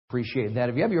Appreciate that.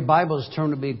 If you have your Bibles, turn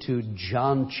with me to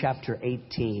John chapter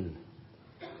 18.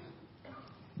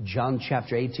 John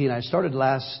chapter 18. I started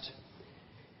last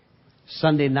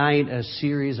Sunday night a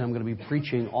series I'm going to be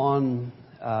preaching on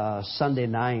Sunday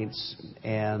nights.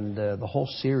 And the whole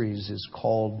series is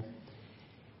called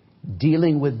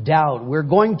Dealing with Doubt. We're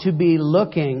going to be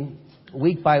looking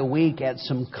week by week at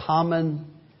some common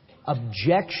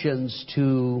objections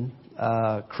to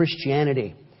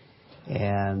Christianity.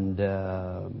 And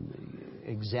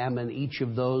examine each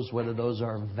of those, whether those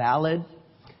are valid.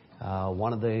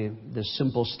 One of the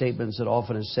simple statements that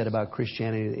often is said about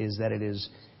Christianity is that it is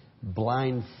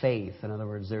blind faith. In other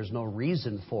words, there's no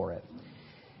reason for it.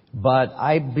 But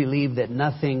I believe that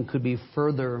nothing could be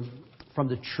further from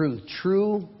the truth.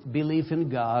 True belief in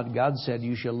God. God said,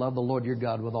 you shall love the Lord your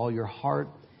God with all your heart,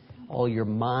 all your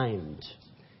mind,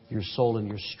 your soul, and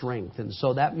your strength. And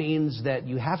so that means that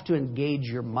you have to engage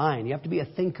your mind. You have to be a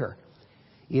thinker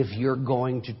if you're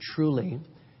going to truly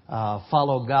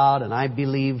follow God. And I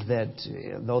believe that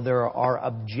though there are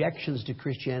objections to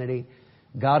Christianity,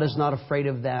 God is not afraid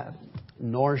of that,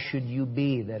 nor should you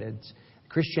be.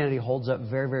 Christianity holds up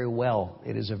very, very well.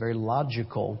 It is a very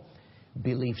logical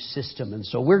belief system. And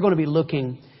so we're going to be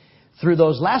looking through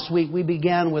those. Last week we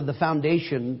began with the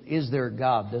foundation, is there a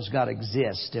God? Does God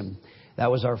exist? And that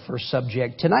was our first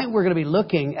subject. Tonight we're going to be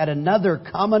looking at another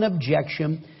common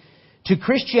objection to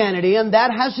Christianity, and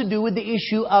that has to do with the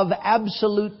issue of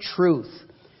absolute truth.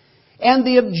 And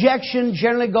the objection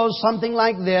generally goes something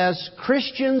like this.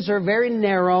 Christians are very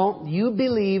narrow. You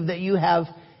believe that you have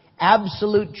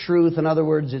absolute truth. In other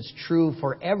words, it's true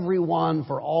for everyone,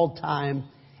 for all time.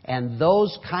 And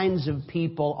those kinds of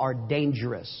people are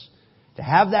dangerous. To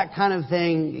have that kind of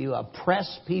thing, you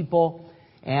oppress people,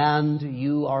 and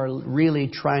you are really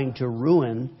trying to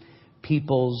ruin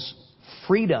people's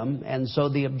freedom. And so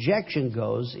the objection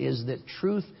goes is that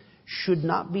truth should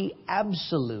not be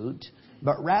absolute,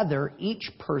 but rather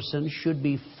each person should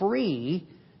be free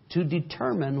to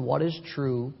determine what is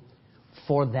true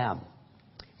for them.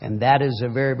 And that is a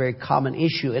very, very common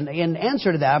issue. And in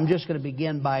answer to that, I'm just going to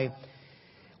begin by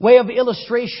way of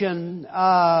illustration.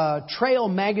 Trail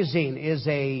Magazine is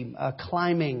a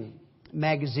climbing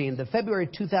magazine. The February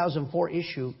 2004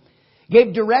 issue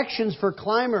gave directions for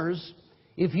climbers.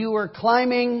 If you were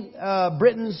climbing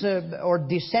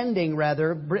descending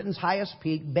Britain's highest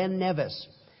peak, Ben Nevis,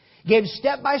 gave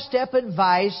step-by-step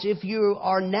advice if you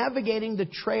are navigating the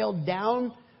trail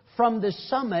down from the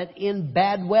summit in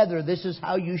bad weather. This is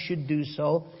how you should do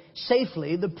so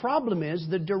safely. The problem is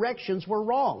the directions were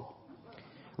wrong.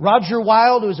 Roger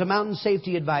Wilde, who's a mountain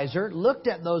safety advisor, looked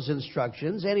at those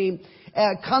instructions and he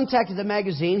contacted the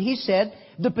magazine. He said,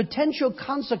 the potential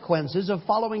consequences of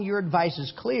following your advice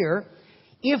is clear.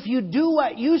 If you do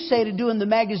what you say to do in the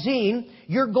magazine,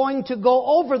 you're going to go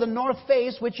over the north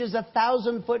face, which is a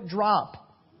 1,000-foot drop.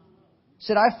 He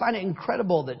said, I find it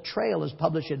incredible that Trail has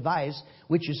published advice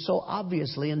which is so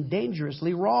obviously and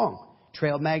dangerously wrong.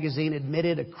 Trail Magazine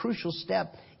admitted a crucial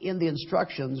step in the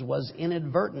instructions was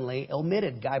inadvertently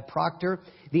omitted. Guy Proctor,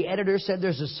 the editor, said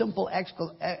there's a simple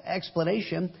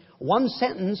explanation. One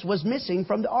sentence was missing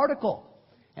from the article.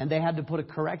 And they had to put a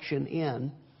correction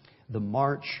in the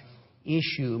March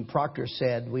issue. And Proctor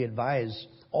said, we advise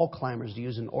all climbers to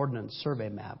use an ordnance survey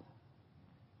map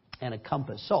and a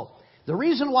compass. So the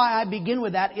reason why I begin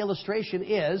with that illustration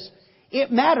is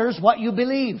it matters what you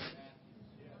believe.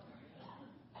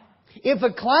 If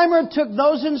a climber took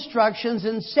those instructions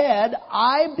and said,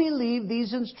 I believe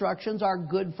these instructions are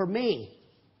good for me,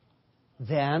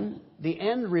 then the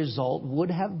end result would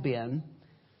have been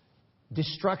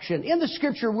destruction. In the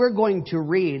scripture we're going to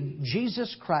read,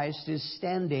 Jesus Christ is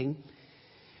standing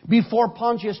before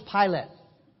Pontius Pilate.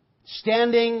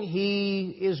 Standing,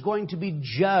 he is going to be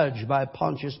judged by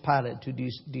Pontius Pilate to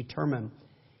determine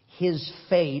his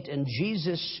fate. And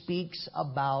Jesus speaks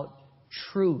about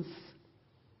truth.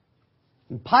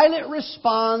 And Pilate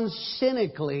responds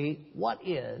cynically, what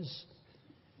is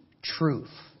truth?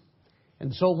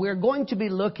 And so we're going to be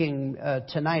looking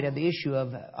tonight at the issue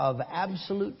of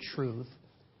absolute truth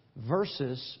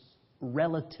versus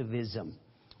relativism,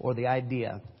 or the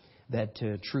idea that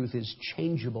truth is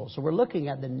changeable. So we're looking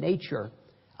at the nature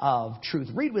of truth.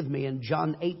 Read with me in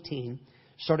John 18,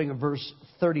 starting at verse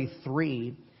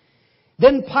 33.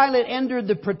 Then Pilate entered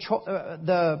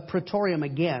the praetorium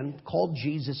again, called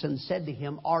Jesus, and said to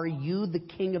him, are you the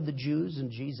king of the Jews?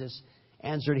 And Jesus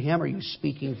answered him, are you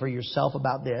speaking for yourself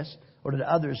about this? Or did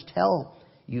others tell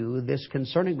you this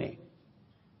concerning me?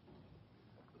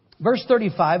 Verse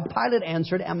 35, Pilate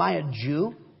answered, am I a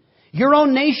Jew? Your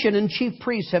own nation and chief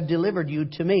priests have delivered you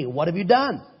to me. What have you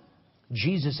done?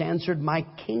 Jesus answered, "My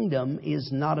kingdom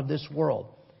is not of this world.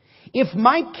 If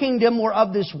my kingdom were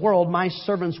of this world, my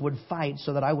servants would fight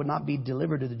so that I would not be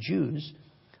delivered to the Jews.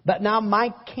 But now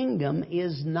my kingdom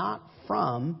is not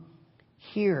from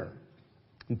here."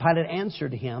 And Pilate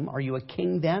answered him, "Are you a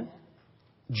king then?"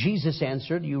 Jesus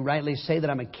answered, "You rightly say that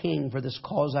I'm a king. For this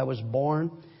cause I was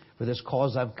born. For this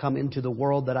cause I've come into the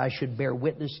world, that I should bear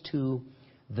witness to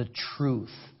the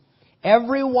truth.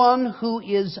 Everyone who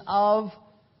is of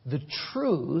the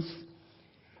truth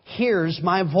hears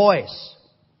my voice."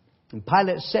 And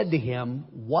Pilate said to him,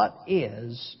 "What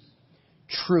is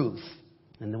truth?"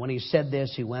 And when he said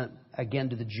this, he went again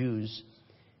to the Jews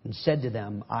and said to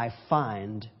them, "I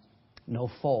find no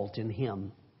fault in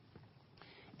him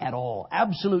at all."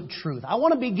 Absolute truth. I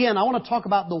want to talk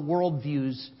about the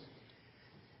worldviews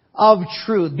of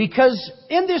truth. Because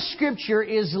in this scripture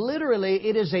is literally,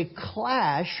 it is a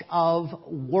clash of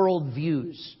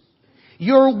worldviews.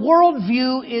 Your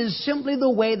worldview is simply the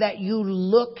way that you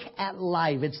look at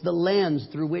life. It's the lens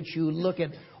through which you look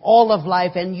at all of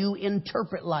life and you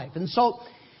interpret life. And so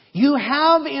you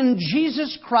have in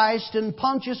Jesus Christ and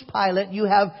Pontius Pilate, you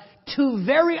have two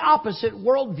very opposite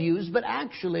worldviews, but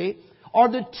actually are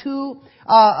the two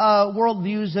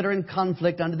worldviews that are in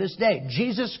conflict unto this day.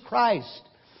 Jesus Christ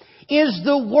is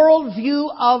the worldview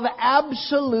of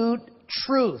absolute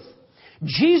truth.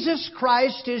 Jesus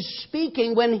Christ is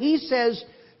speaking when He says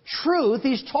truth.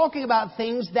 He's talking about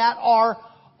things that are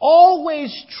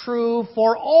always true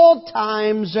for all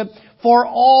times, for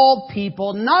all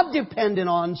people, not dependent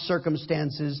on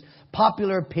circumstances,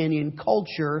 popular opinion,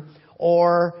 culture,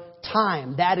 or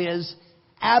time. That is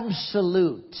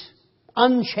absolute,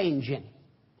 unchanging.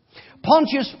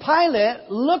 Pontius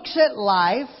Pilate looks at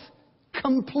life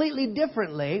completely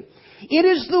differently. It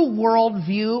is the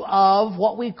worldview of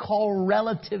what we call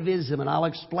relativism, and I'll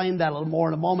explain that a little more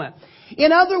in a moment.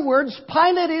 In other words,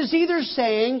 Pilate is either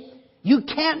saying you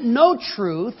can't know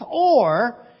truth,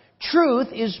 or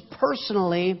truth is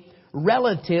personally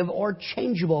relative or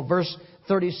changeable. Verse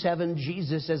 37,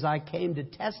 Jesus says, "I came to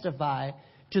testify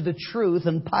to the truth."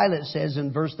 And Pilate says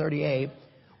in verse 38,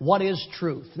 "What is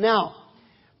truth?" Now,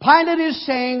 Pilate is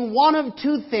saying one of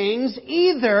two things.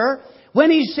 Either when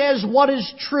he says, "What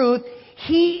is truth?"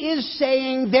 he is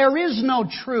saying there is no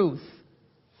truth.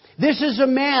 This is a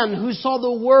man who saw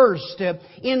the worst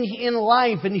in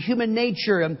life and human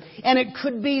nature. And it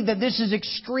could be that this is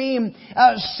extreme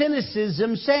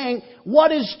cynicism, saying,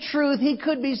 "What is truth?" He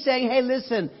could be saying, "Hey,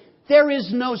 listen, there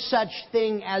is no such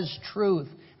thing as truth."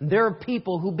 There are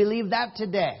people who believe that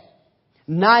today.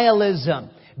 Nihilism,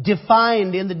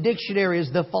 defined in the dictionary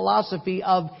as the philosophy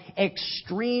of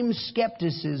extreme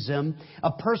skepticism.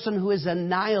 A person who is a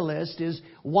nihilist is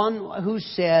one who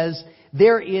says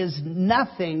there is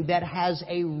nothing that has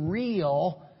a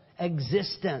real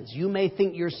existence. You may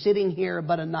think you're sitting here,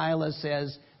 but a nihilist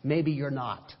says maybe you're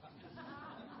not.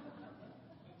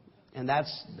 And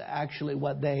that's actually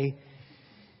what they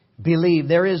believe.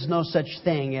 There is no such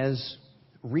thing as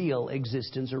real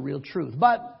existence or real truth.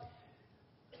 But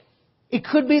it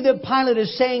could be that Pilate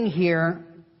is saying here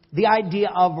the idea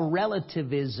of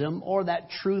relativism, or that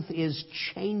truth is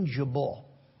changeable.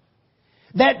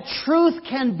 That truth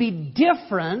can be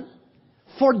different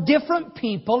for different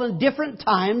people in different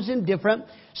times, in different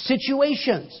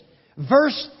situations.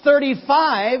 Verse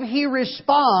 35, he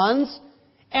responds,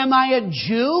 "Am I a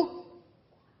Jew?"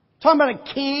 Talking about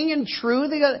a king and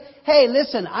truth. He goes, "Hey,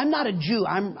 listen, I'm not a Jew.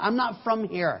 I'm not from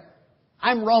here.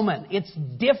 I'm Roman. It's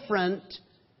different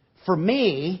for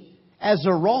me as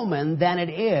a Roman than it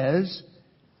is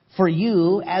for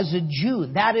you as a Jew."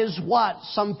 That is what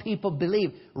some people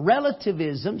believe.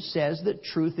 Relativism says that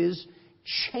truth is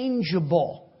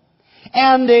changeable.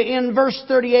 And in verse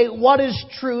 38, what is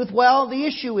truth? Well, the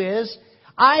issue is,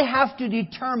 I have to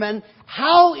determine,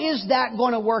 how is that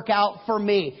going to work out for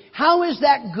me? How is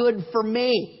that good for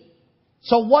me?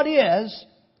 So what is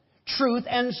truth?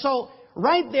 And so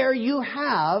right there you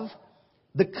have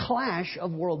the clash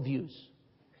of worldviews.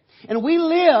 And we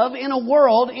live in a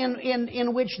world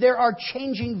in which there are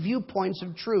changing viewpoints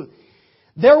of truth.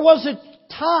 There was a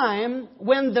time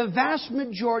when the vast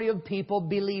majority of people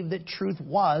believed that truth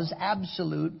was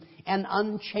absolute and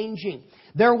unchanging.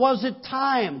 There was a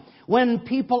time when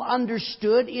people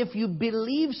understood if you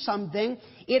believe something,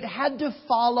 it had to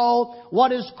follow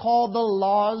what is called the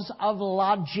laws of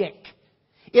logic.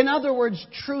 In other words,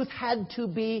 truth had to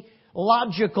be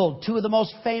logical. Two of the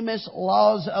most famous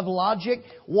laws of logic.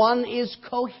 One is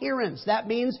coherence. That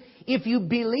means if you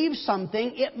believe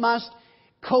something, it must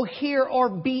cohere or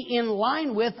be in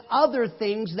line with other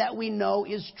things that we know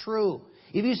is true.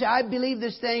 If you say, "I believe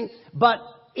this thing, but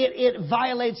it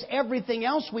violates everything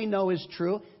else we know is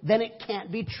true, then it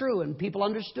can't be true. And people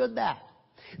understood that.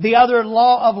 The other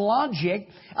law of logic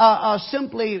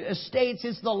simply states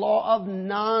it's the law of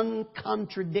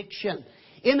non-contradiction.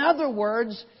 In other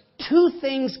words, two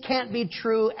things can't be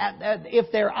true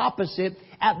if they're opposite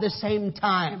at the same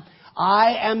time.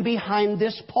 I am behind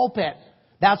this pulpit.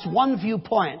 That's one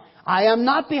viewpoint. I am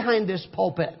not behind this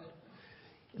pulpit.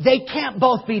 They can't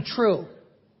both be true.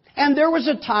 And there was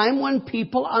a time when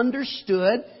people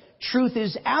understood truth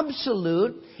is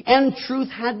absolute and truth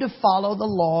had to follow the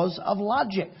laws of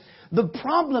logic. The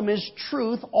problem is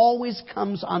truth always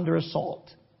comes under assault.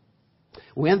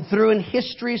 We went through in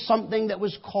history something that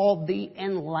was called the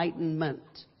Enlightenment.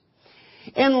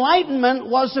 Enlightenment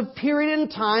was a period in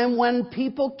time when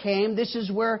people came, this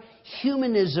is where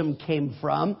humanism came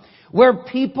from, where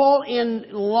people in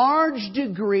large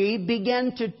degree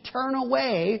began to turn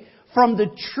away from the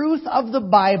truth of the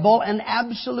Bible and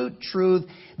absolute truth.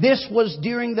 This was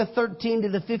during the 13 to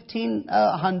the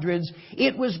 1500s.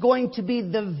 It was going to be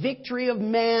the victory of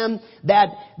man, that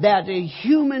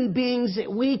human beings,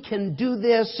 that we can do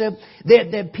this,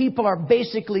 that people are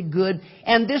basically good.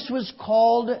 And this was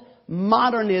called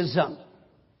modernism.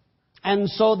 And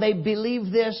so they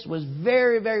believed this, was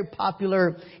very, very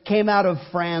popular, came out of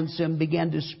France and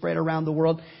began to spread around the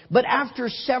world. But after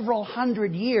several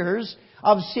hundred years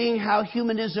of seeing how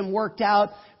humanism worked out,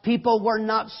 people were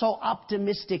not so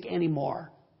optimistic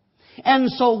anymore. And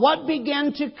so what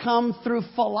began to come through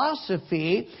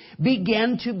philosophy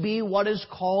began to be what is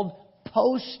called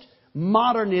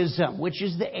postmodernism, which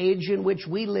is the age in which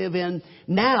we live in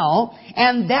now.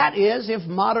 And that is, if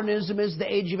modernism is the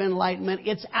age of enlightenment,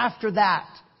 it's after that.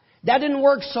 That didn't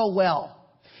work so well.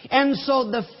 And so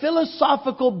the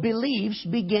philosophical beliefs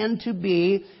began to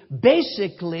be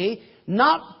basically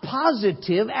not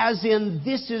positive, as in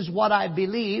this is what I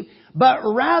believe, but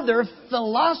rather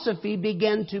philosophy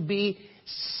began to be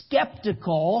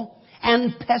skeptical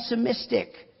and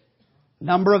pessimistic. A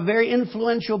number of very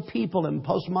influential people in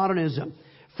postmodernism.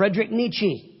 Friedrich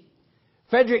Nietzsche.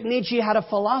 Friedrich Nietzsche had a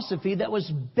philosophy that was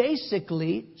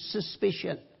basically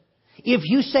suspicion. If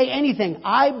you say anything,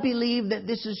 I believe that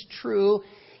this is true,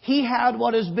 he had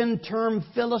what has been termed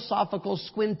philosophical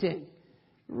squinting.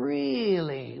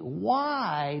 Really?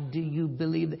 Why do you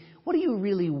believe that? What do you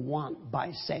really want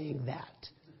by saying that?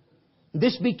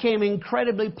 This became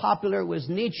incredibly popular. It was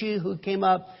Nietzsche who came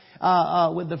up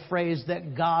with the phrase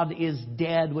that God is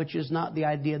dead, which is not the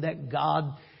idea that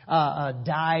God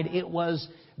died. It was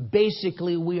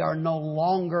basically we are no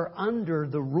longer under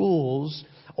the rules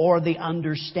or the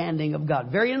understanding of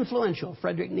God. Very influential.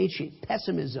 Friedrich Nietzsche.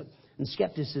 Pessimism and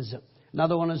skepticism.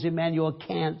 Another one is Immanuel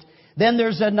Kant. Then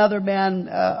there's another man,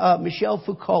 Michel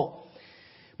Foucault.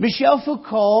 Michel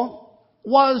Foucault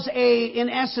was in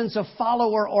essence, a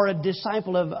follower or a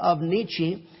disciple of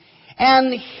Nietzsche.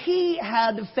 And he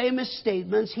had famous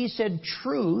statements. He said,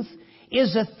 truth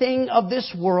is a thing of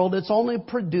this world. It's only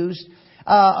produced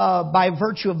by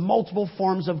virtue of multiple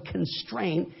forms of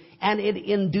constraint, and it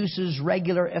induces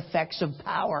regular effects of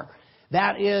power.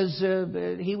 That is,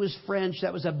 he was French.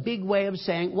 That was a big way of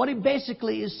saying, what he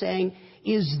basically is saying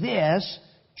is this: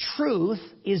 truth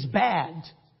is bad.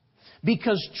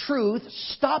 Because truth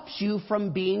stops you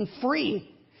from being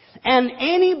free. And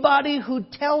anybody who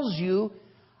tells you,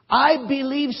 I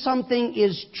believe something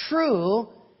is true,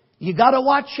 you got to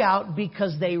watch out,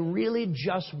 because they really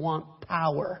just want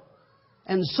power.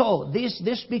 And so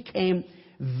this became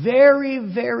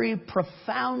very, very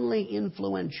profoundly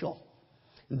influential.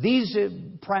 These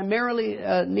primarily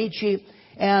Nietzsche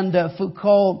and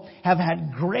Foucault have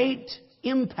had great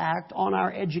impact on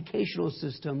our educational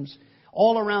systems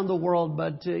all around the world,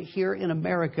 but here in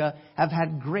America have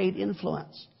had great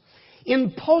influence.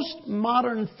 In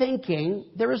postmodern thinking,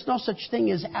 there is no such thing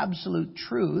as absolute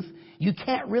truth. You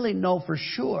can't really know for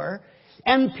sure.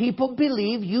 And people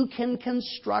believe you can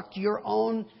construct your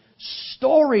own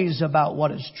stories about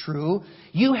what is true.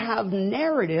 You have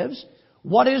narratives.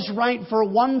 What is right for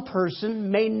one person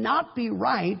may not be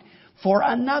right for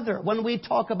another. When we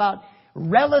talk about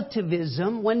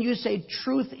relativism, when you say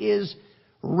truth is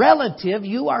relative,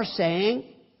 you are saying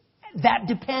that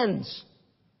depends.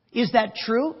 Is that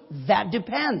true? That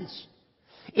depends.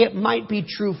 It might be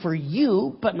true for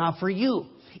you, but not for you.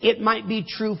 It might be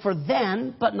true for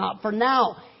then, but not for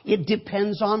now. It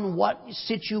depends on what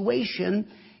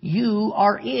situation you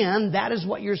are in. That is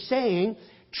what you're saying.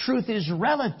 Truth is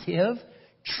relative.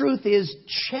 Truth is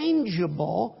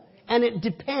changeable, and it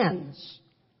depends.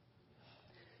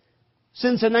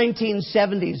 Since the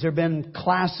 1970s, there have been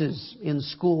classes in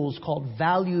schools called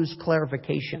values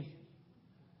clarification.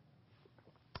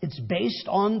 It's based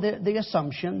on the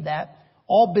assumption that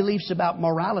all beliefs about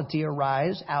morality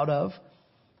arise out of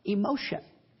emotion.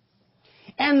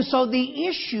 And so the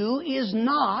issue is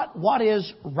not what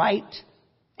is right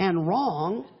and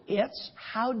wrong. It's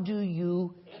how do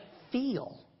you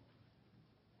feel?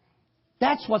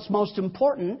 That's what's most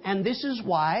important. And this is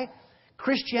why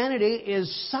Christianity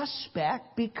is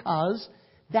suspect, because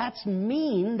that's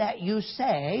mean that you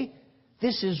say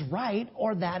this is right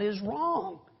or that is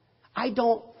wrong. I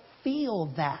don't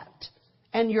feel that.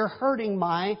 And you're hurting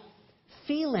my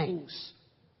feelings.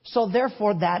 So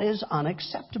therefore that is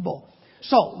unacceptable.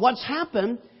 So what's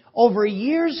happened over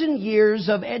years and years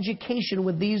of education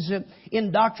with these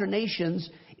indoctrinations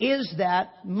is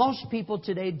that most people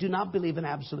today do not believe in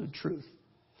absolute truth.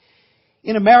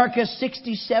 In America,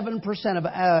 67% of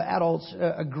adults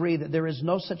agree that there is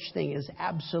no such thing as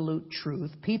absolute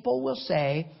truth. People will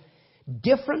say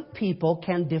different people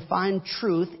can define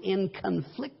truth in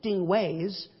conflicting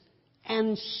ways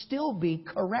and still be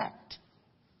correct.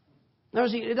 In other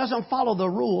words, it doesn't follow the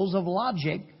rules of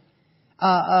logic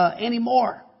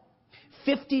anymore.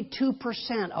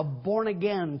 52% of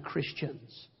born-again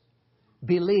Christians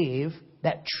believe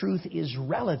that truth is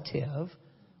relative.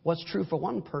 What's true for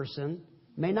one person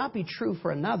may not be true for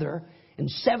another. And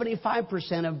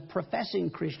 75% of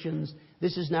professing Christians,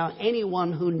 this is now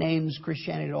anyone who names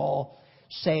Christianity at all,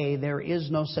 say there is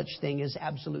no such thing as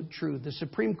absolute truth. The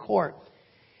Supreme Court,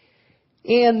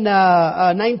 in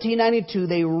 1992,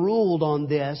 they ruled on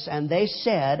this, and they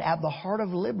said at the heart of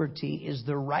liberty is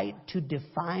the right to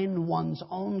define one's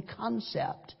own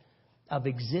concept of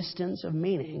existence, of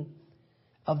meaning,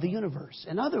 of the universe.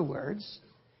 In other words,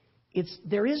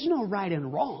 there is no right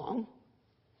and wrong.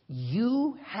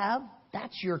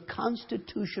 That's your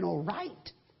constitutional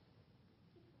right.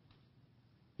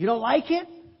 You don't like it?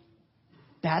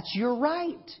 That's your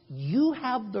right. You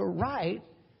have the right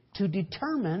to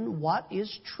determine what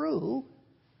is true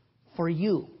for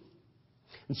you.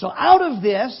 And so out of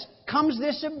this comes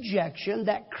this objection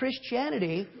that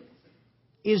Christianity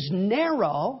is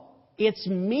narrow, it's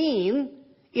mean,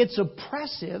 it's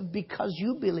oppressive because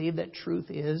you believe that truth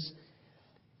is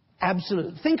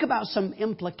absolute. Think about some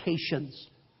implications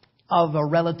of a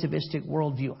relativistic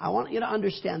worldview. I want you to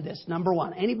understand this. Number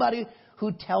one, anybody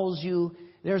who tells you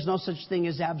there's no such thing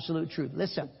as absolute truth,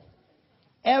 listen.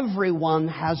 Everyone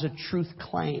has a truth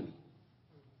claim.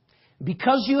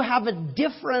 Because you have a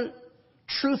different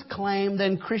truth claim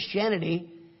than Christianity,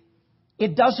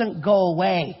 it doesn't go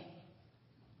away.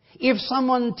 If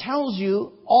someone tells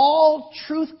you all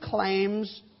truth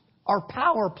claims are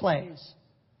power plays,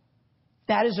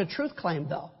 that is a truth claim,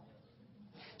 though.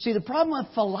 See, the problem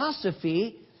with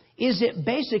philosophy is it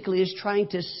basically is trying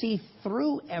to see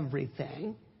through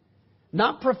everything,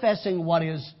 not professing what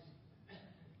is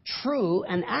true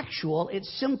and actual. It's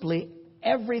simply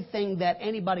everything that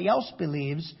anybody else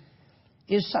believes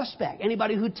is suspect.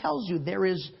 Anybody who tells you there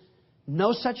is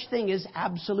no such thing as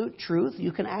absolute truth,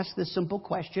 you can ask this simple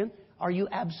question: are you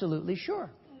absolutely sure?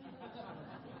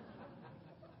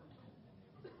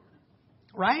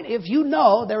 Right? If you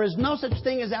know there is no such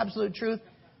thing as absolute truth,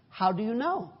 how do you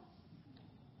know?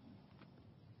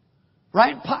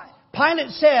 Right? Pilate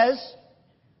says,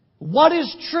 what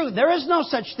is true? There is no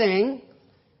such thing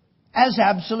as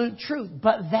absolute truth.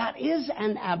 But that is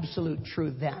an absolute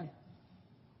truth then.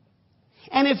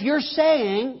 And if you're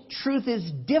saying truth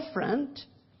is different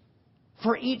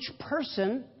for each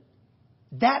person,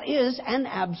 that is an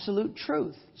absolute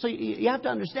truth. So you have to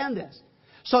understand this.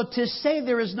 So to say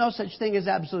there is no such thing as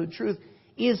absolute truth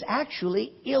is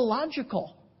actually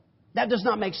illogical. That does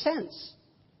not make sense.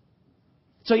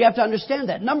 So you have to understand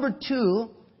that. Number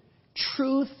two,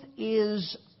 truth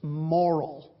is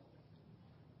moral.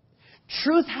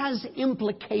 Truth has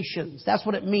implications. That's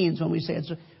what it means when we say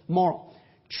it's moral.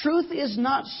 Truth is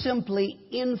not simply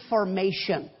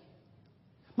information.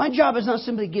 My job is not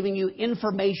simply giving you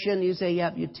information. You say,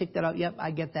 yep, you tick that out. Yep, I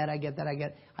get that,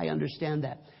 I understand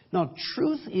that. No,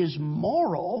 truth is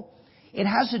moral. It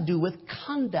has to do with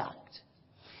conduct.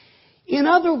 In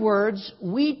other words,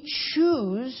 we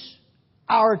choose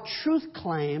our truth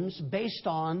claims based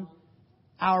on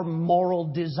our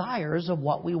moral desires of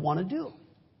what we want to do.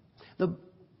 The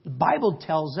Bible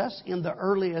tells us in the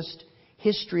earliest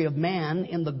history of man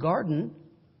in the garden,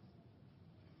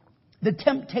 the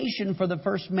temptation for the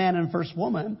first man and first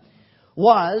woman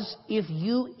was, if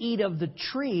you eat of the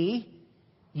tree,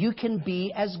 you can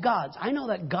be as gods. I know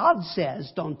that God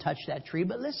says don't touch that tree,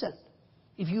 but listen,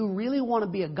 if you really want to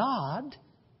be a god,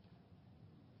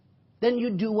 then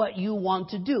you do what you want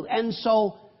to do. And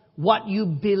so what you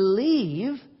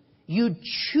believe, you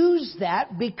choose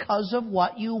that because of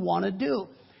what you want to do.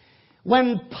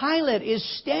 When Pilate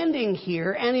is standing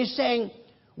here and he's saying,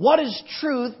 what is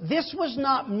truth? This was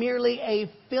not merely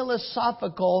a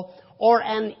philosophical or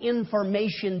an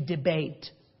information debate.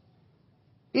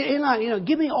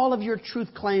 Give me all of your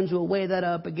truth claims. We'll weigh that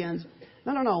up against.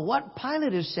 No. What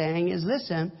Pilate is saying is,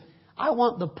 listen, I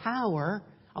want the power,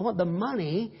 I want the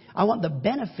money, I want the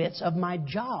benefits of my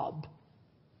job.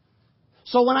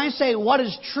 So when I say what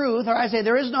is truth, or I say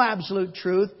there is no absolute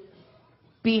truth,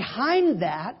 behind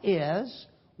that is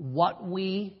what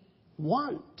we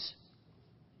want.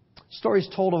 Stories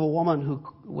told of a woman who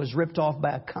was ripped off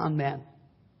by a con man.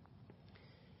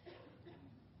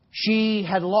 She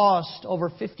had lost over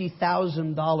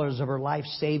 $50,000 of her life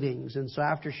savings. And so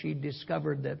after she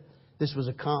discovered that this was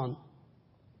a con,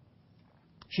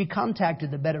 she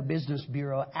contacted the Better Business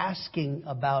Bureau asking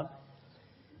about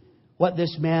what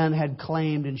this man had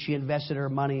claimed. And she invested her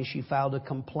money. She filed a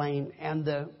complaint. And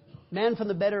the man from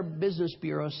the Better Business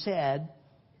Bureau said,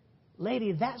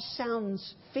 lady, that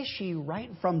sounds fishy right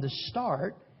from the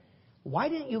start. Why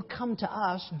didn't you come to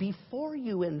us before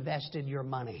you invested your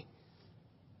money?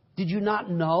 Did you not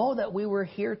know that we were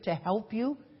here to help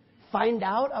you find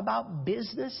out about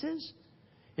businesses?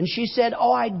 And she said,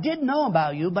 oh, I did know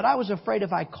about you, but I was afraid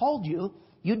if I called you,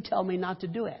 you'd tell me not to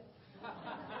do it.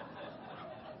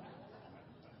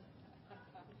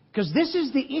 Because this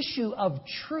is the issue of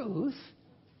truth.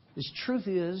 This truth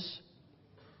is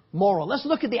moral. Let's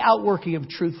look at the outworking of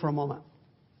truth for a moment.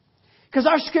 Because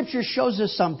our Scripture shows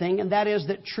us something, and that is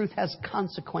that truth has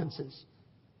consequences.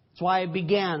 That's why I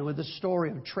began with the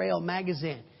story of Trail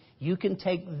Magazine. You can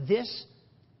take this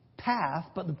path,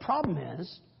 but the problem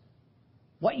is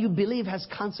what you believe has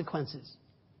consequences.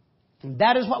 And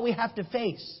that is what we have to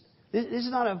face. This is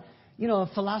not a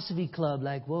philosophy club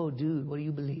like, whoa, dude, what do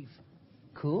you believe?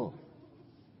 Cool.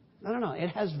 No. It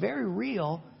has very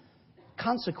real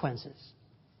consequences.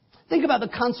 Think about the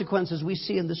consequences we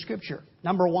see in the Scripture.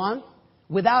 Number one,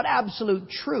 without absolute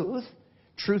truth,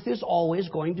 truth is always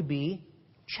going to be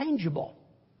changeable.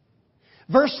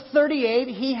 Verse 38,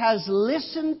 he has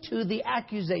listened to the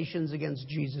accusations against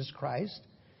Jesus Christ.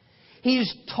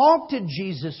 He's talked to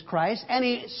Jesus Christ, and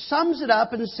he sums it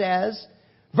up and says,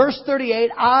 verse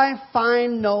 38, I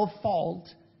find no fault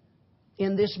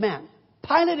in this man.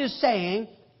 Pilate is saying,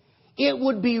 it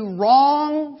would be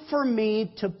wrong for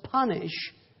me to punish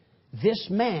this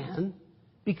man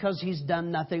because he's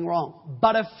done nothing wrong.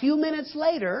 But a few minutes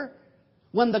later,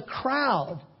 when the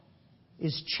crowd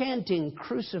is chanting,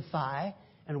 crucify,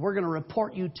 and we're going to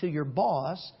report you to your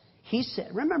boss, he said,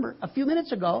 remember, a few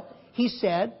minutes ago, he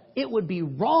said it would be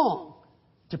wrong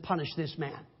to punish this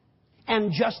man.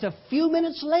 And just a few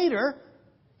minutes later,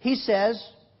 he says,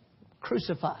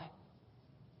 crucify.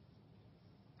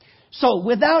 So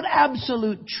without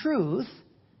absolute truth,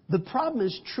 the problem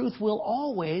is truth will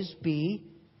always be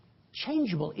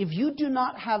changeable. If you do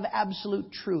not have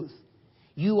absolute truth,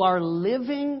 you are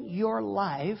living your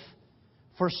life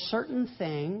for certain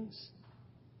things.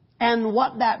 And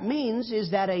what that means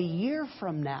is that a year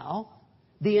from now,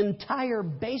 the entire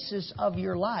basis of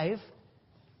your life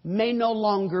may no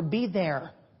longer be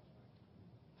there.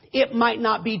 It might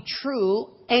not be true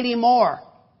anymore.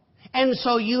 And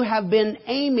so you have been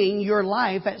aiming your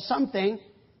life at something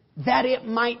that it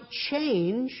might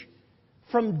change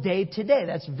from day to day.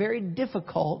 That's very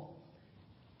difficult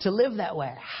to live that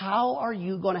way. How are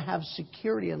you going to have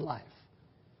security in life?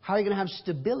 How are you going to have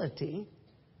stability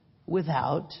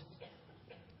without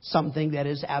something that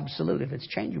is absolute, if it's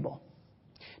changeable?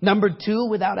 Number two,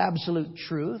 without absolute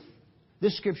truth,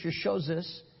 this Scripture shows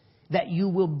us that you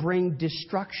will bring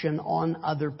destruction on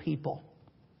other people.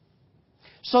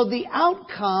 So the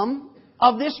outcome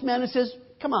of this man, it says,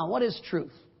 come on, what is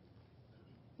truth?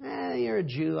 You're a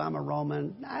Jew, I'm a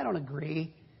Roman. I don't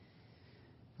agree.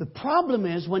 The problem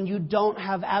is when you don't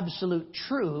have absolute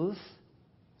truth,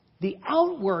 the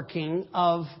outworking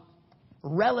of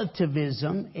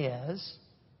relativism is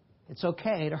it's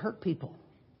okay to hurt people.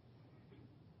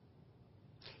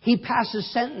 He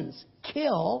passes sentence,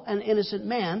 kill an innocent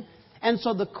man. And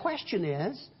so the question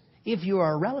is, if you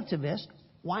are a relativist,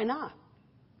 why not?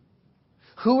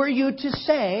 Who are you to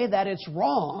say that it's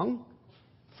wrong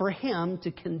for him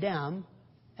to condemn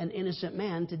an innocent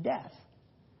man to death?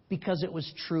 Because it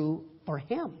was true for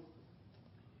him.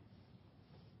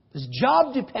 His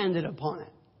job depended upon it.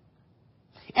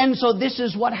 And so this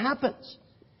is what happens.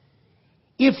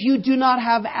 If you do not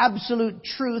have absolute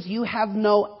truth, you have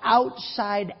no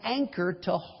outside anchor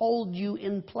to hold you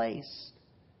in place.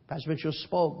 Pastor Mitchell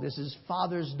spoke. This is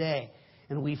Father's Day.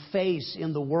 And we face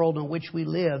in the world in which we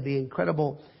live the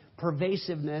incredible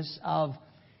pervasiveness of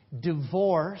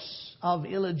divorce, of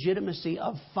illegitimacy,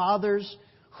 of fathers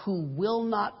who will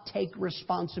not take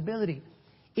responsibility.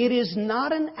 It is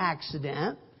not an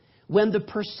accident when the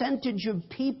percentage of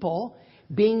people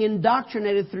being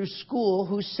indoctrinated through school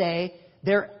who say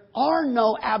there are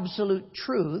no absolute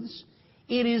truths.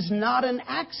 It is not an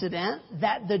accident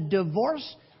that the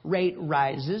divorce rate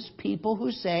rises. People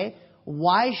who say,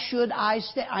 why should I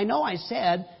stay? I know I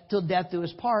said till death do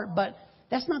us part, but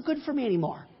that's not good for me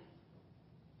anymore.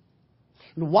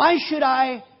 And why should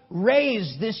I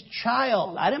raise this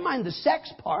child? I didn't mind the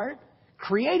sex part,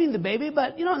 creating the baby,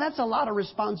 but that's a lot of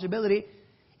responsibility.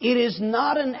 It is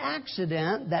not an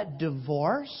accident that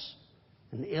divorce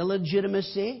and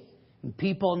illegitimacy and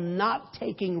people not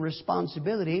taking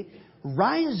responsibility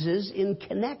rises in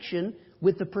connection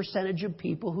with the percentage of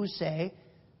people who say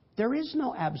there is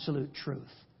no absolute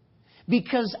truth.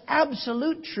 Because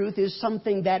absolute truth is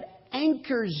something that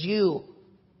anchors you.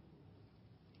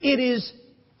 It is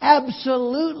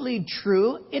absolutely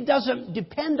true. It doesn't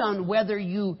depend on whether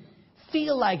you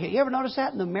feel like it. You ever notice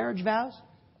that in the marriage vows?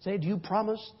 Say, do you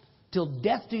promise till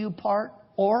death do you part,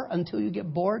 or until you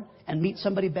get bored and meet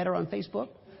somebody better on Facebook?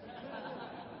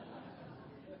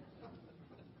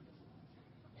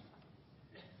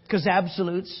 Because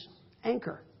absolutes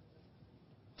anchor.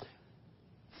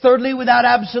 Thirdly, without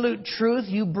absolute truth,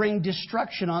 you bring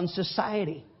destruction on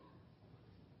society.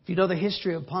 If you know the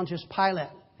history of Pontius Pilate,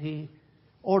 he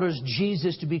orders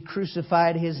Jesus to be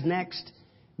crucified. His next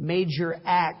major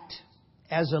act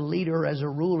as a leader, as a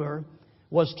ruler,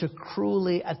 was to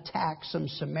cruelly attack some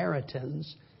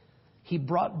Samaritans. He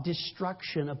brought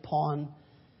destruction upon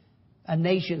a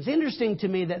nation. It's interesting to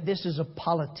me that this is a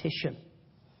politician.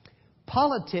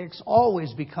 Politics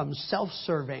always becomes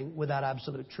self-serving without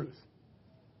absolute truth.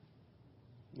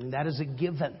 And that is a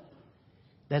given.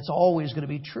 That's always going to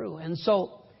be true. And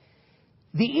so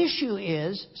the issue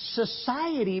is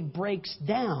society breaks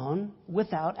down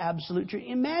without absolute truth.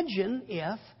 Imagine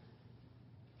if,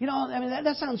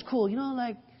 that sounds cool.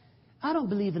 I don't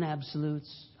believe in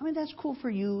absolutes. That's cool for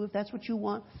you if that's what you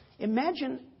want.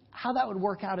 Imagine how that would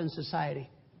work out in society.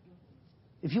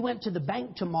 If you went to the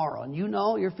bank tomorrow and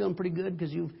you're feeling pretty good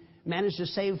because you've managed to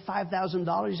save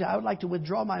 $5,000, you say, I would like to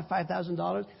withdraw my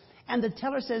 $5,000. And the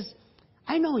teller says,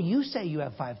 I know you say you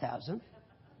have $5,000.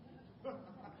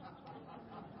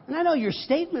 And I know your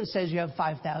statement says you have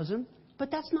 $5,000,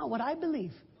 but that's not what I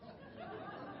believe.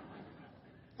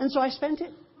 And so I spent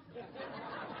it.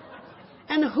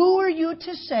 And who are you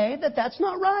to say that that's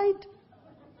not right?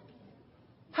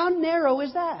 How narrow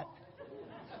is that?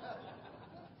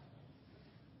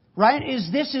 Right?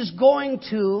 This is going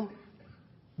to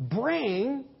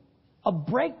bring a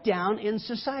breakdown in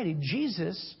society.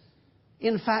 Jesus,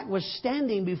 in fact, was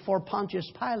standing before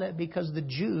Pontius Pilate because the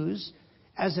Jews,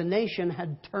 as a nation,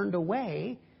 had turned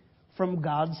away from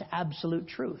God's absolute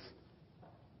truth.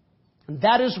 And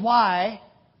that is why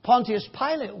Pontius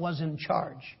Pilate was in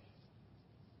charge.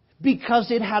 Because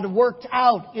it had worked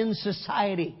out in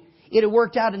society. It had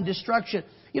worked out in destruction.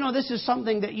 This is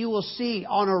something that you will see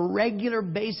on a regular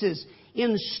basis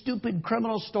in stupid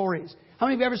criminal stories. How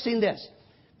many of you have ever seen this?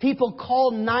 People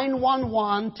call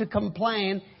 911 to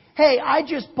complain, hey, I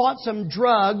just bought some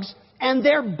drugs and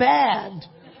they're bad.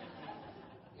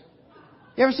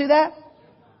 You ever see that?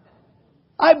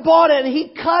 I bought it and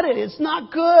he cut it. It's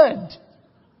not good.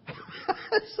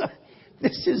 So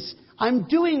I'm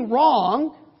doing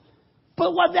wrong,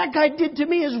 but what that guy did to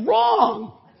me is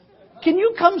wrong. Can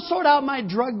you come sort out my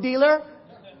drug dealer?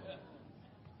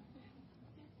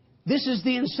 This is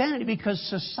the insanity because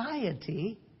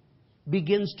society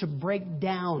begins to break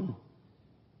down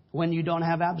when you don't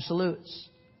have absolutes.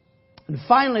 And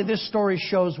finally, this story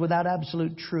shows without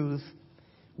absolute truth,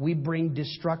 we bring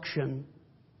destruction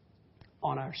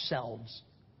on ourselves.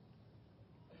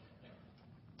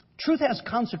 Truth has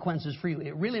consequences for you.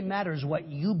 It really matters what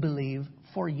you believe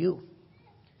for you.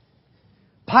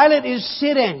 Pilate is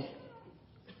sitting.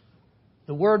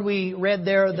 The word we read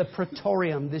there, the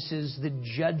praetorium, this is the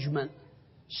judgment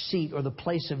seat or the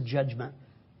place of judgment.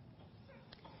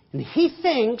 And he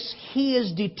thinks he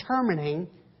is determining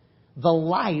the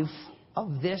life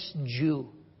of this Jew.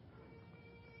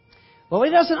 Well, what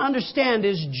he doesn't understand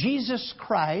is Jesus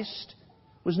Christ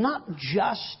was not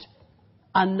just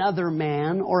another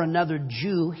man or another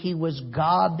Jew. He was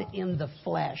God in the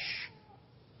flesh.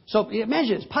 So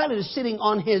imagine this. Pilate is sitting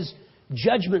on his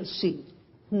judgment seat.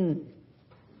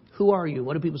 Who are you?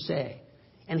 What do people say?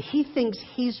 And he thinks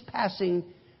he's passing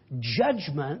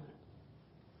judgment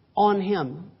on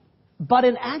him. But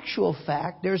in actual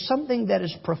fact, there's something that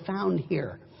is profound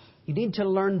here. You need to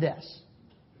learn this.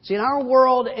 See, in our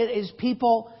world, it is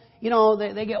people,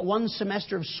 they get one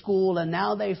semester of school and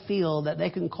now they feel that they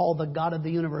can call the God of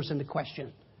the universe into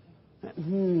question. I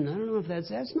don't know if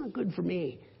that's not good for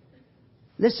me.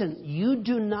 Listen, you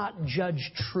do not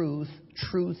judge truth.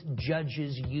 Truth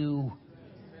judges you.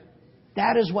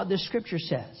 That is what this scripture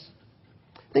says.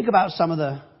 Think about some of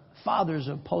the fathers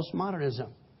of postmodernism.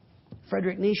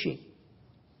 Friedrich Nietzsche.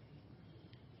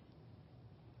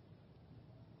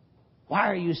 Why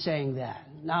are you saying that?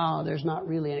 No, there's not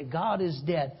really any. God is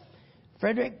dead.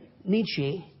 Friedrich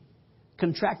Nietzsche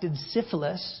contracted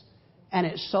syphilis, and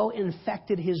it so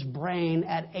infected his brain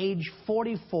at age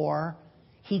 44,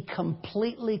 he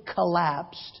completely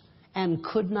collapsed and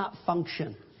could not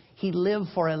function. He lived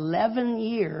for 11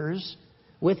 years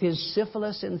with his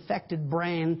syphilis-infected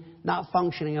brain not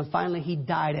functioning, and finally he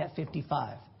died at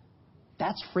 55.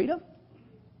 That's freedom?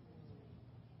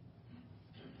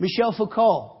 Michel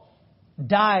Foucault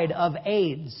died of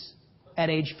AIDS at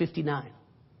age 59.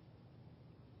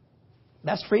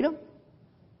 That's freedom?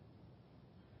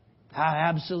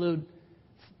 Absolute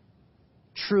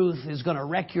truth is going to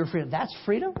wreck your freedom. That's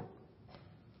freedom?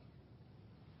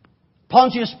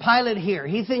 Pontius Pilate here,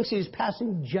 he thinks he's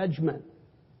passing judgment.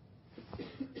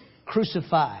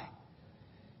 Crucify.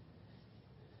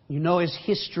 You know his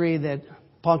history that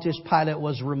Pontius Pilate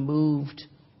was removed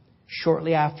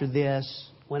shortly after this,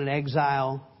 went in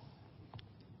exile.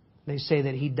 They say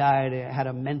that he died, had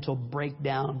a mental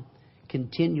breakdown,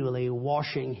 continually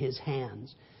washing his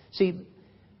hands. See,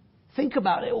 think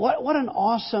about it. What an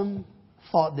awesome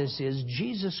thought this is.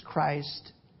 Jesus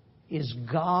Christ is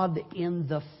God in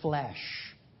the flesh.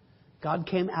 God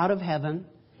came out of heaven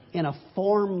in a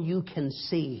form you can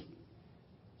see.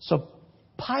 So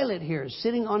Pilate here,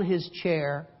 sitting on his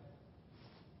chair,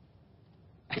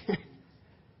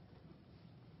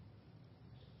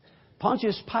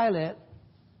 Pontius Pilate,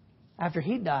 after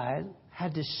he died,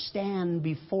 had to stand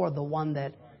before the one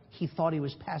that he thought he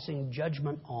was passing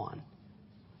judgment on.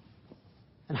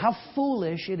 And how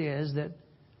foolish it is that,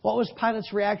 what was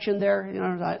Pilate's reaction there? You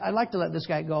know, I'd like to let this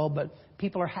guy go, but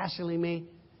people are hassling me.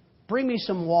 Bring me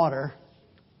some water.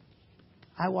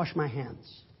 I wash my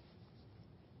hands.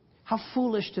 How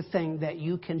foolish to think that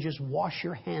you can just wash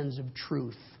your hands of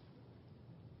truth.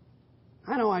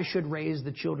 I know I should raise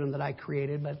the children that I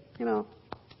created, but,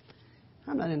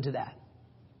 I'm not into that.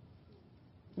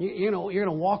 You're going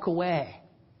to walk away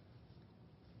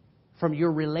from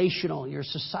your relational, your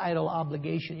societal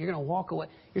obligation. You're going to walk away.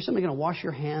 You're simply going to wash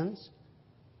your hands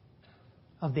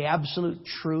of the absolute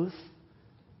truth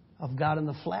of God in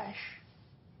the flesh.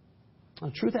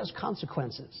 Well, truth has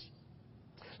consequences.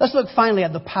 Let's look finally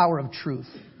at the power of truth.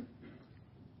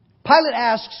 Pilate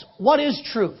asks, what is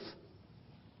truth?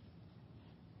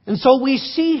 And so we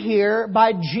see here,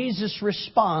 by Jesus'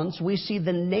 response, we see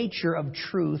the nature of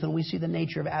truth, and we see the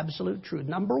nature of absolute truth.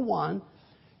 Number one,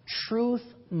 truth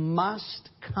must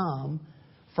come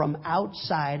from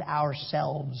outside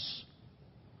ourselves.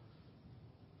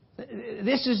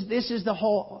 This is the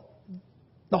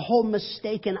whole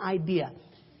mistaken idea.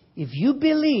 If you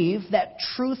believe that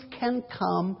truth can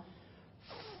come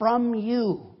from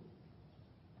you,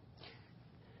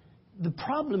 the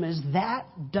problem is that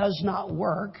does not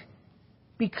work,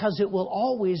 because it will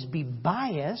always be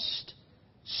biased,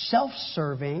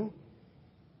 self-serving,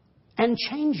 and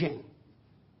changing.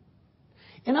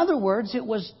 In other words, it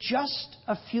was just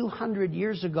a few hundred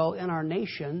years ago in our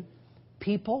nation,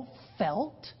 people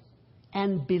felt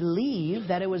and believed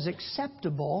that it was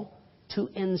acceptable to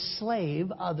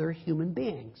enslave other human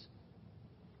beings.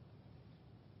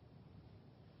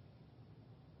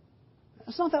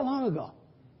 It's not that long ago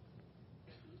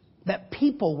that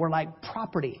people were like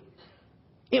property.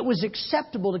 It was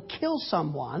acceptable to kill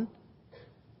someone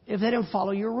if they didn't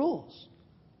follow your rules.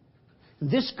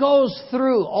 This goes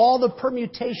through all the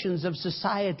permutations of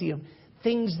society, of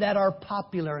things that are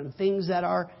popular and things that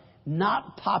are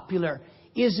not popular.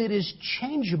 It is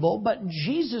changeable, but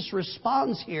Jesus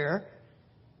responds here.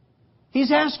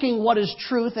 He's asking what is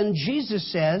truth, and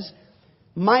Jesus says,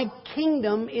 my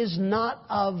kingdom is not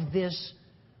of this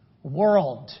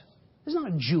world. It's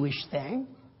not a Jewish thing.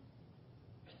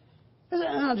 It's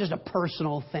not just a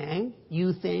personal thing.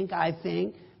 You think, I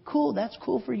think. Cool, that's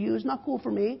cool for you. It's not cool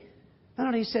for me.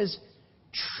 No, he says,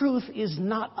 truth is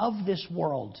not of this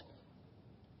world.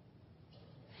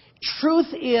 Truth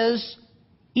is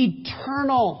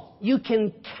eternal. You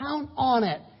can count on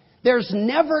it. There's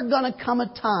never going to come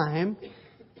a time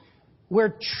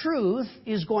where truth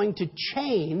is going to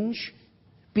change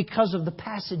because of the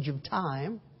passage of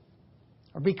time,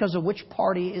 or because of which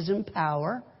party is in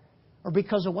power, or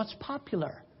because of what's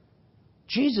popular.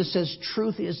 Jesus says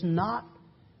truth is not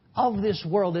of this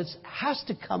world. It has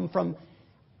to come from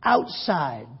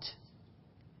outside,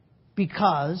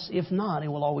 because if not, it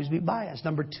will always be biased.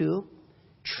 Number two,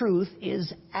 truth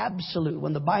is absolute.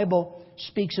 When the Bible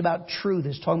speaks about truth,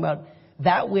 it's talking about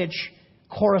that which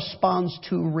corresponds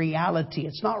to reality.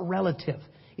 It's not relative.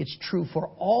 It's true for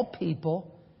all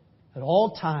people, at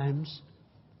all times,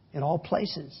 in all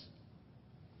places.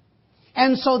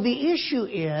 And so the issue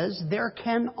is there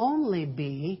can only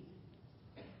be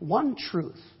one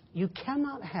truth. You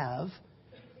cannot have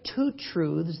two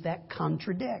truths that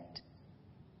contradict.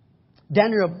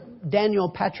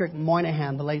 Daniel Patrick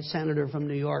Moynihan, the late senator from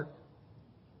New York,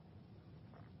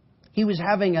 he was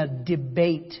having a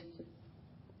debate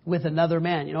with another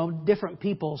man. You know, different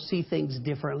people see things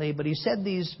differently, but he said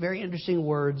these very interesting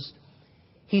words.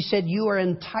 He said, "You are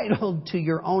entitled to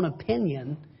your own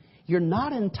opinion. You're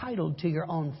not entitled to your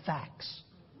own facts."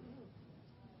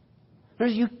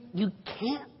 You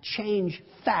can't change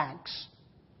facts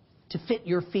to fit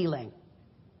your feeling.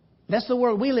 That's the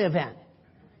world we live in.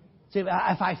 See, if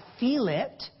I feel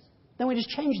it, then we just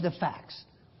change the facts.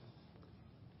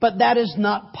 But that is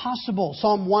not possible.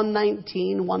 Psalm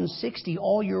 119, 160,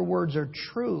 all your words are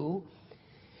true,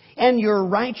 and your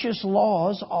righteous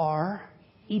laws are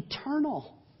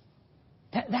eternal.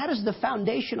 That is the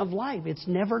foundation of life. It's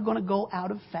never going to go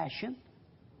out of fashion.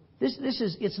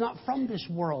 It's not from this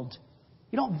world.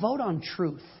 You don't vote on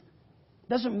truth. It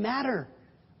doesn't matter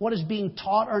what is being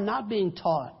taught or not being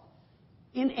taught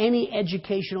in any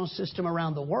educational system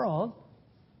around the world.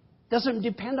 It doesn't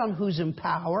depend on who's in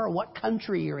power or what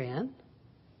country you're in.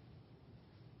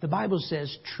 The Bible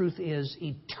says truth is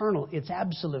eternal. It's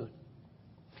absolute.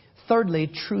 Thirdly,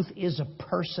 truth is a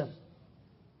person.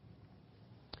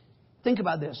 Think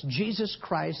about this. Jesus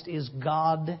Christ is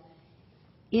God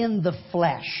in the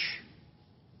flesh.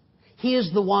 He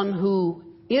is the one who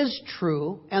is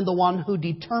true and the one who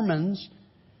determines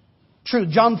truth.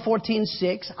 John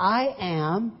 14:6, I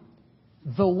am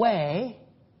the way,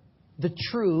 the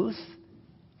truth,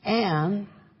 and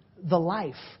the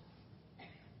life.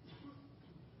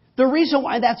 The reason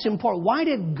why that's important, why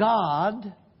did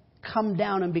God come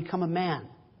down and become a man?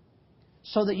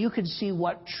 So that you could see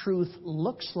what truth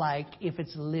looks like if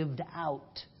it's lived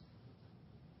out.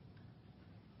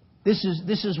 This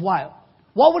is why.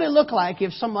 What would it look like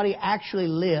if somebody actually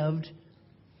lived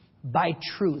by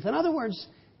truth? In other words,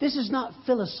 this is not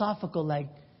philosophical like,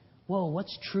 whoa,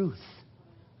 what's truth?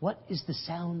 What is the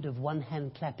sound of one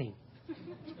hand clapping?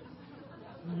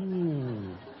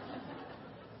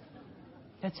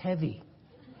 That's heavy.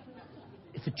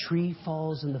 If a tree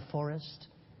falls in the forest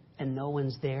and no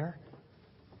one's there.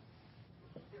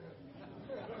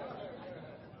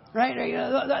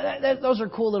 Right? Those are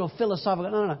cool little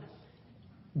philosophical. No.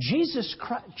 Jesus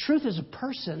Christ, truth is a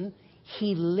person.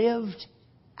 He lived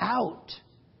out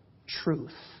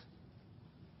truth.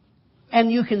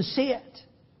 And you can see it.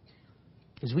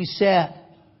 As we said,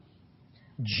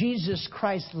 Jesus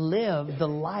Christ lived the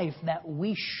life that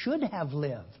we should have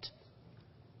lived.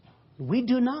 We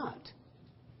do not.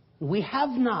 We have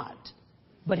not.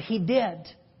 But He did.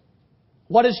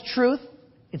 What is truth?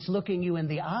 It's looking you in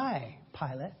the eye,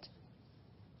 Pilate.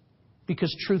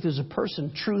 Because truth is a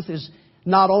person. Truth is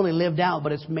not only lived out,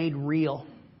 but it's made real.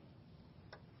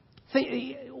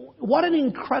 What an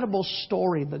incredible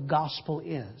story the gospel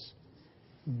is.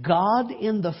 God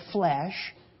in the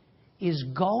flesh is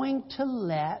going to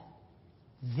let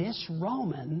this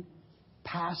Roman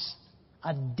pass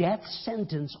a death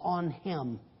sentence on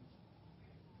him.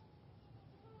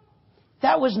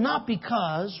 That was not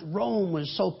because Rome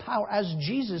was so powerful. As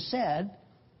Jesus said,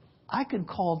 I could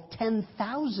call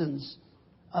 10,000s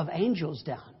of angels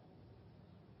down.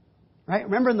 Right?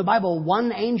 Remember in the Bible,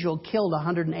 one angel killed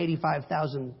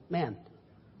 185,000 men.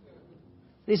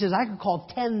 He says, I could call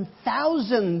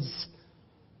 10,000s,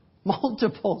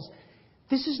 multiples.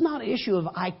 This is not an issue of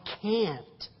I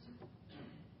can't.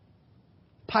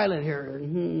 Pilate here,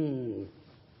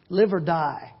 live or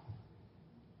die.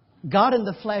 God in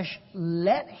the flesh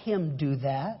let Him do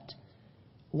that.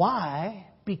 Why?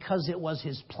 Because it was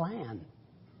His plan.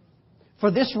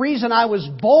 For this reason I was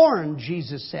born,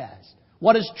 Jesus says.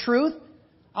 What is truth?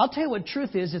 I'll tell you what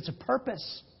truth is. It's a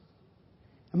purpose.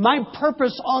 My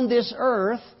purpose on this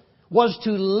earth was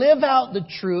to live out the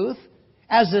truth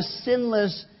as a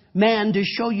sinless man, to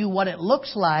show you what it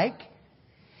looks like,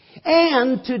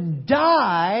 and to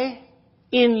die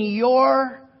in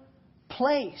your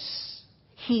place.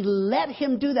 He let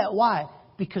Him do that. Why?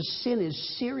 Because sin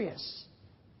is serious.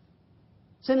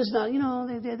 Sin is not,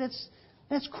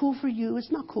 that's cool for you.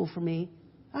 It's not cool for me.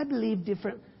 I believe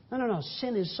different. No.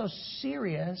 Sin is so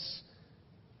serious.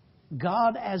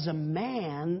 God as a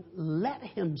man let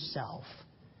Himself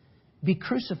be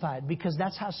crucified because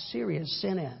that's how serious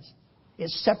sin is. It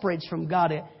separates from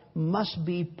God. It must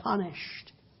be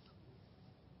punished.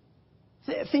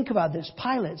 Think about this.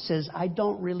 Pilate says, I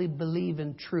don't really believe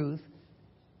in truth.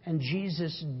 And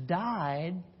Jesus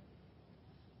died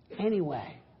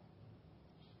anyway.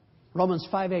 Romans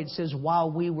 5:8 says,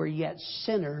 while we were yet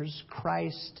sinners,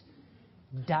 Christ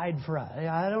died for us.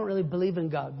 I don't really believe in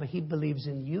God, but He believes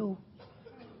in you.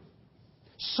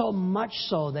 So much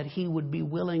so that He would be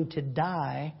willing to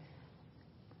die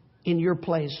in your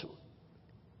place.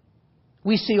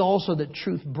 We see also that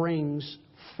truth brings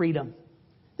freedom.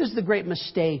 This is the great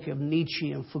mistake of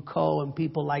Nietzsche and Foucault and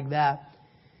people like that,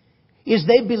 is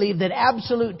they believe that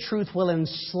absolute truth will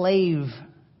enslave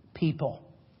people.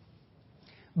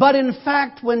 But in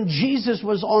fact, when Jesus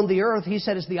was on the earth, He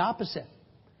said it's the opposite.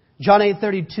 John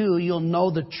 8:32, you'll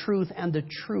know the truth and the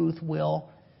truth will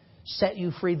set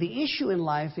you free. The issue in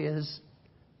life is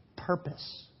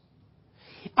purpose.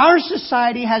 Our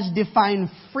society has defined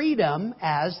freedom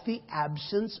as the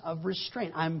absence of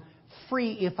restraint. I'm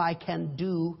free if I can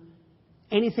do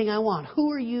anything I want.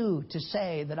 Who are you to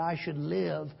say that I should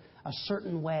live a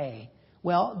certain way?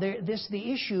 Well,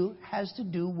 the issue has to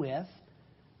do with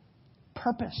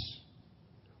purpose.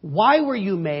 Why were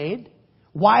you made?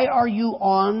 Why are you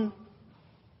on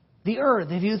the earth?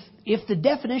 If the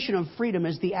definition of freedom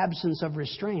is the absence of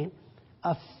restraint,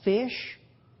 a fish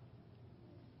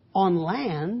on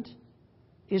land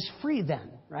is free then,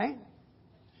 right?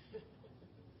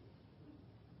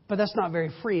 But that's not very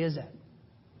free, is it?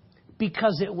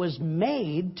 Because it was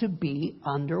made to be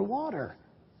underwater.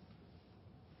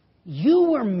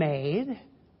 You were made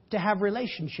to have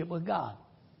relationship with God.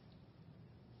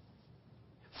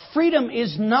 Freedom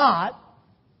is not,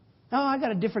 I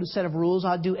got a different set of rules,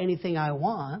 I'll do anything I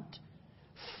want.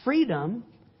 Freedom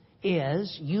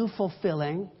is you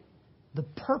fulfilling the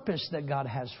purpose that God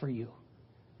has for you,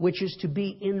 which is to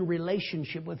be in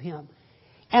relationship with Him.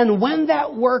 And when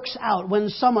that works out, when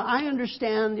someone, I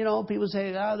understand, people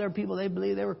say, there are people, they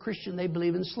believe they were Christian, they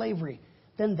believe in slavery.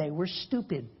 Then they were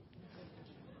stupid.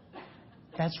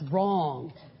 That's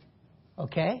wrong.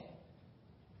 Okay?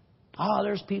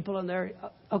 There's people in there.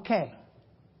 Okay.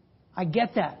 I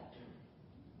get that.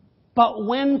 But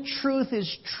when truth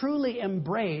is truly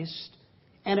embraced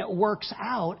and it works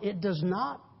out, it does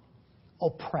not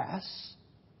oppress.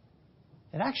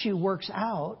 It actually works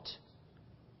out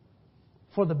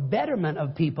for the betterment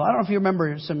of people. I don't know if you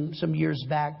remember some years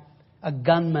back, a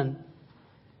gunman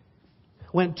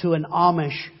went to an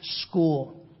Amish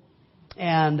school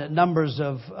and numbers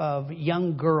of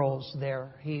young girls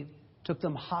there. He took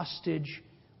them hostage,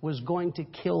 was going to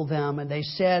kill them. And they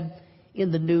said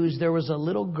in the news there was a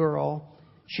little girl.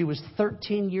 She was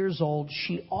 13 years old.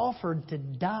 She offered to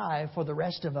die for the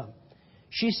rest of them.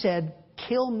 She said,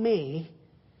 kill me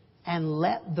and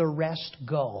let the rest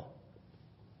go.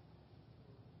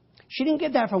 She didn't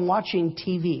get that from watching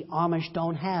TV. Amish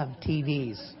don't have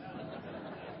TVs.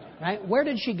 Right? Where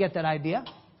did she get that idea?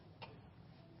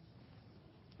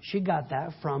 She got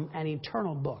that from an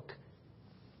eternal book.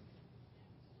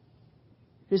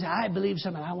 He said, I believe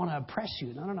something. I want to oppress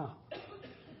you. No.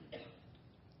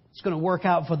 It's going to work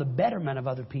out for the betterment of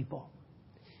other people.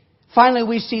 Finally,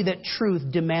 we see that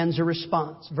truth demands a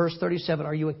response. Verse 37,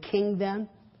 are you a king then?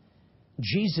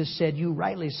 Jesus said, you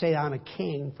rightly say I'm a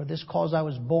king. For this cause I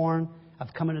was born.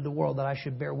 I've come into the world that I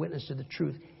should bear witness to the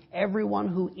truth. Everyone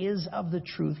who is of the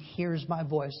truth hears my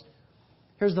voice.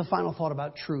 Here's the final thought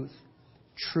about truth.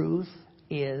 Truth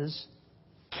is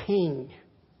king.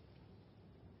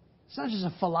 It's not just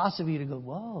a philosophy to go,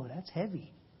 whoa, that's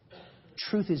heavy.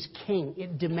 Truth is king.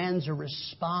 It demands a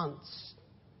response.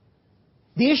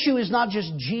 The issue is not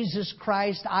just Jesus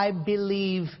Christ. I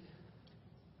believe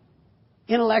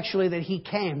intellectually that He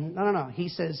came. No. He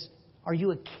says, are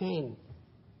you a king?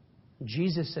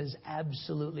 Jesus says,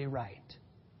 absolutely right.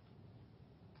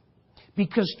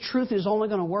 Because truth is only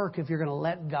going to work if you're going to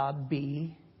let God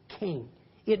be king.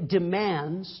 It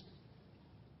demands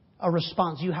a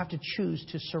response. You have to choose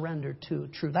to surrender to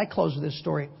truth. I close with this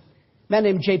story. A man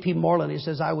named J.P. Moreland, he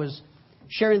says, I was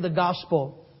sharing the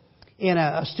gospel in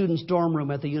a student's dorm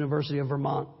room at the University of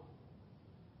Vermont.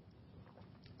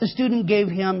 The student gave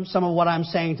him some of what I'm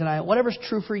saying tonight. Whatever's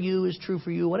true for you is true for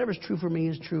you. Whatever's true for me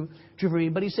is true for me.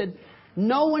 But he said,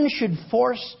 no one should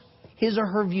force his or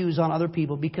her views on other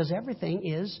people because everything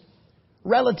is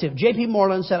relative. J.P.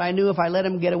 Moreland said, I knew if I let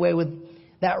him get away with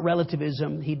that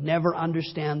relativism, he'd never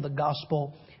understand the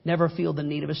gospel, never feel the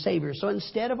need of a Savior. So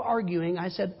instead of arguing, I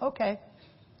said, okay.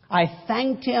 I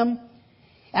thanked him,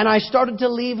 and I started to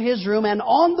leave his room. And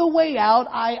on the way out,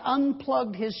 I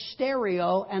unplugged his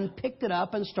stereo and picked it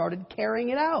up and started carrying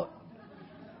it out.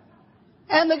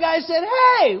 And the guy said,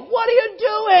 hey, what are you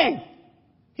doing?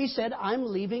 He said,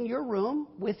 I'm leaving your room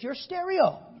with your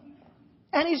stereo.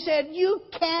 And he said, you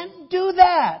can't do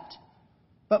that.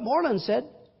 But Moreland said,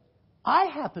 I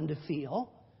happen to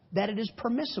feel that it is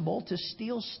permissible to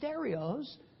steal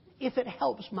stereos if it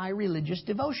helps my religious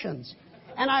devotions.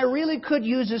 And I really could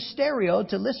use a stereo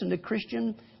to listen to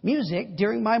Christian music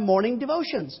during my morning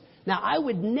devotions. Now, I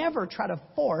would never try to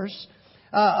force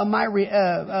my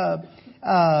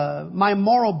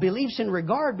moral beliefs in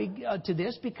regard to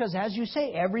this, because, as you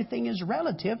say, everything is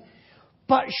relative.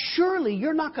 But surely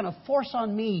you're not going to force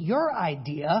on me your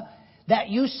idea that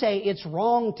you say it's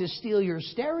wrong to steal your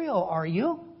stereo, are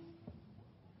you?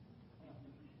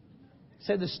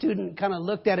 So the student kind of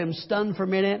looked at him stunned for a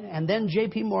minute, and then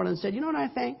J.P. Moreland said, you know what I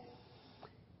think?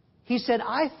 He said,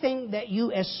 I think that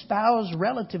you espouse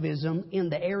relativism in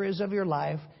the areas of your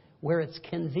life where it's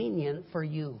convenient for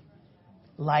you,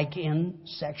 like in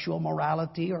sexual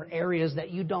morality or areas that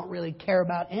you don't really care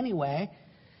about anyway.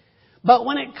 But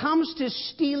when it comes to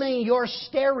stealing your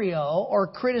stereo or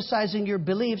criticizing your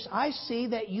beliefs, I see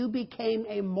that you became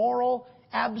a moral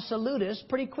absolutist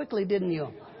pretty quickly, didn't you?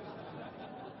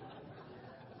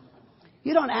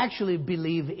 You don't actually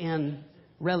believe in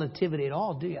relativity at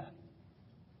all, do you?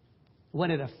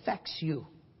 When it affects you.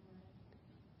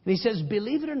 And he says,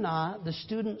 believe it or not, the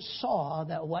student saw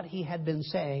that what he had been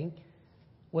saying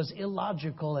was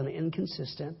illogical and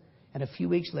inconsistent. And a few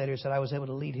weeks later, he said, I was able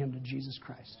to lead him to Jesus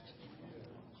Christ.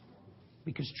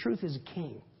 Because truth is a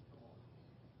king.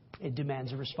 It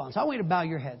demands a response. I want you to bow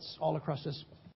your heads all across this